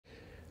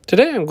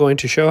Today I'm going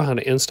to show how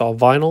to install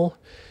vinyl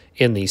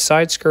in the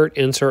side skirt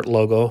insert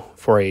logo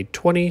for a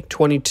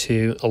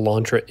 2022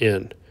 Elantra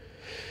N.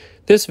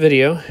 This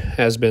video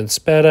has been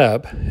sped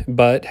up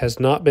but has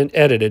not been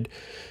edited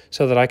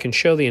so that I can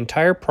show the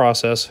entire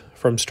process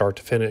from start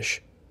to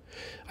finish.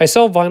 I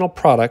sell vinyl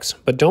products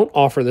but don't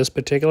offer this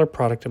particular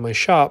product in my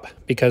shop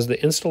because the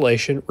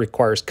installation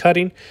requires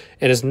cutting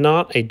and is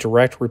not a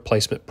direct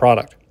replacement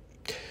product.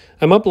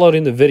 I'm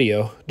uploading the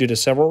video due to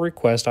several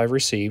requests I've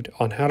received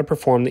on how to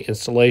perform the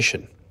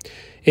installation.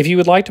 If you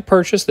would like to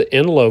purchase the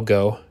N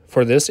logo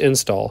for this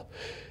install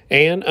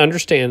and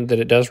understand that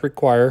it does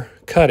require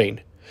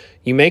cutting,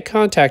 you may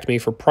contact me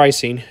for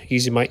pricing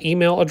using my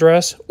email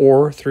address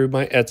or through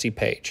my Etsy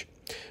page.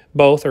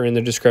 Both are in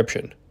the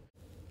description.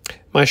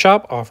 My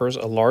shop offers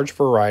a large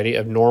variety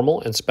of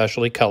normal and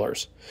specialty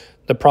colors.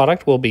 The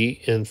product will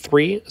be in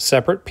 3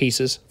 separate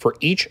pieces for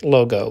each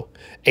logo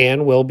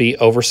and will be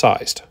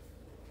oversized.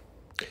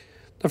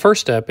 The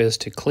first step is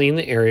to clean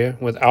the area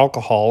with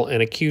alcohol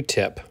and a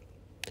Q-tip.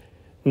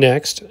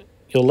 Next,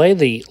 you'll lay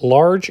the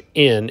large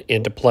N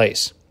into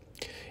place.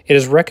 It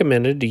is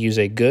recommended to use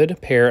a good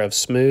pair of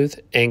smooth,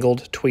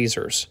 angled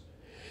tweezers.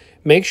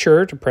 Make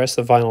sure to press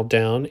the vinyl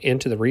down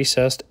into the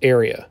recessed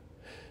area.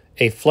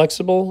 A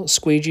flexible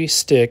squeegee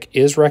stick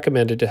is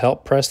recommended to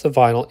help press the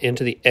vinyl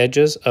into the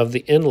edges of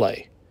the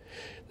inlay.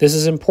 This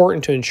is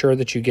important to ensure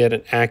that you get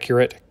an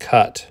accurate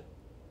cut.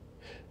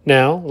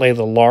 Now, lay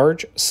the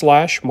large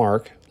slash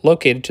mark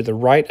located to the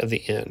right of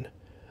the N.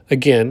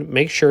 Again,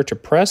 make sure to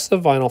press the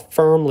vinyl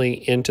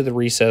firmly into the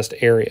recessed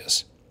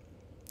areas.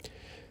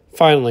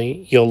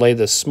 Finally, you'll lay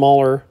the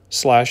smaller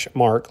slash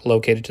mark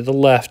located to the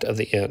left of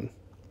the N.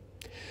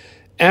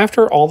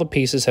 After all the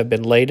pieces have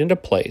been laid into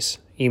place,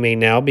 you may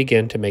now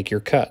begin to make your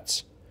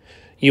cuts.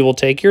 You will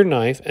take your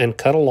knife and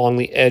cut along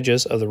the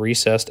edges of the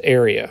recessed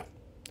area.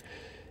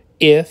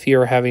 If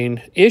you're having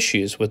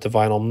issues with the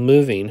vinyl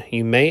moving,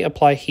 you may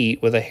apply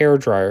heat with a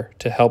hairdryer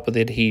to help with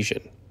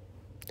adhesion.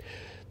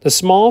 The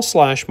small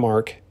slash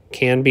mark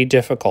can be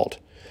difficult.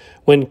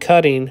 When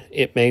cutting,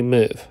 it may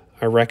move.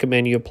 I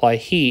recommend you apply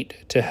heat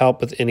to help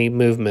with any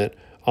movement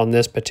on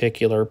this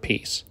particular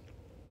piece.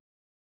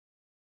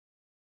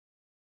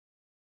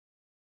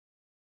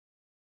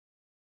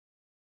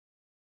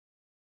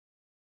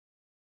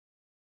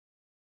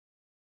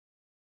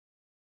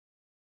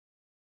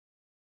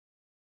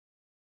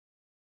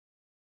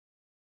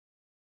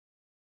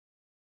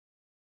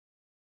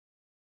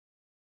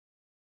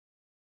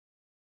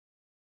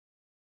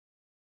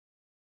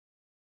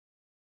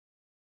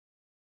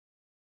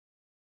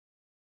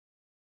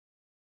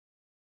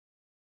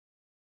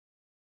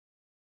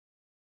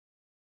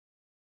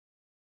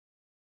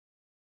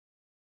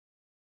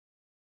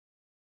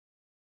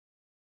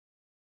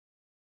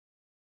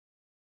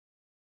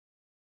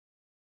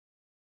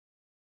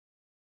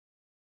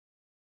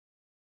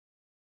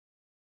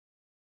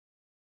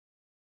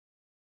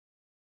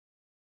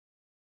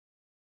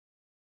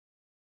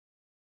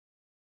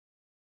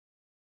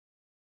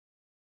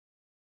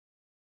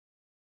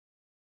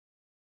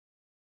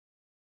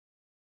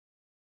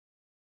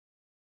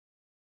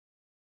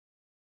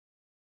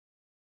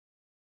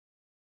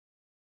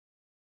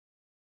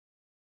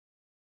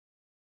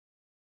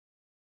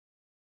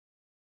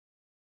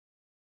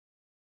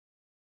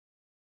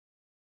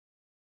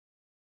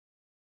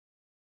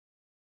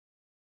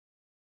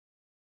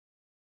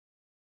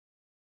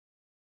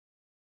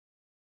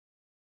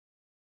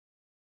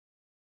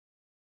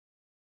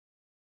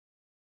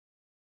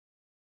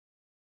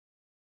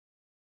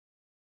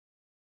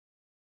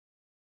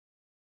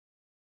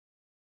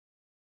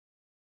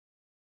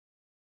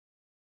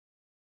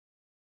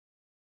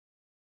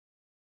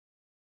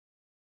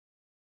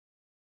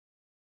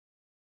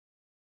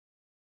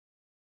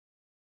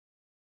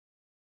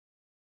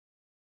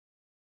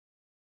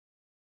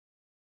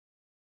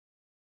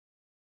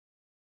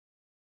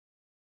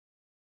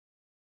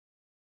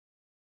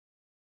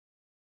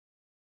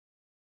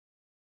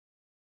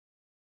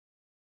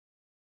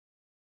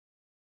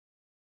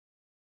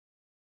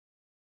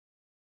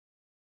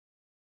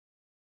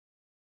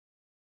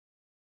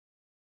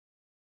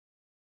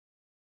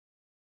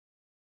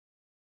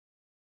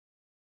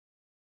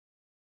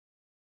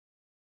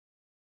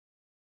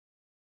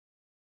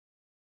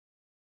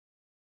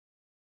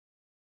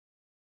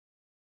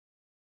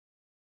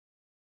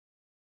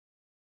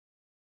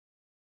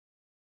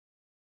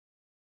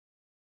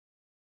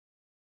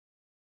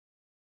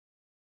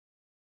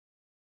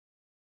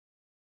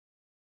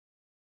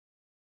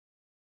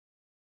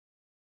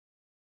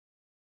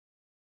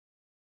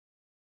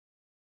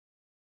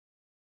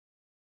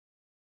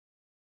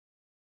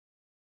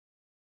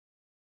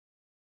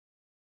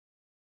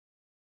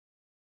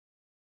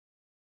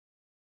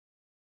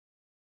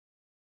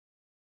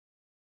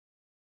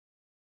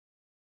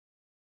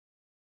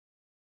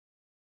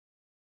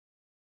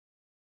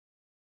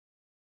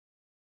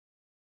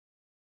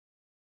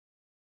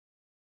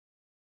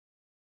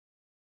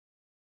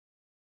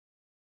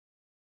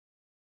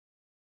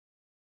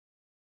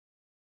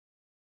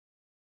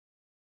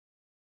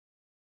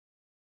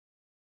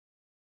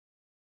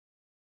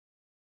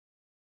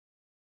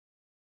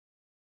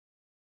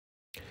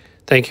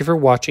 Thank you for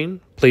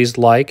watching. Please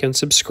like and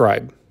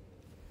subscribe.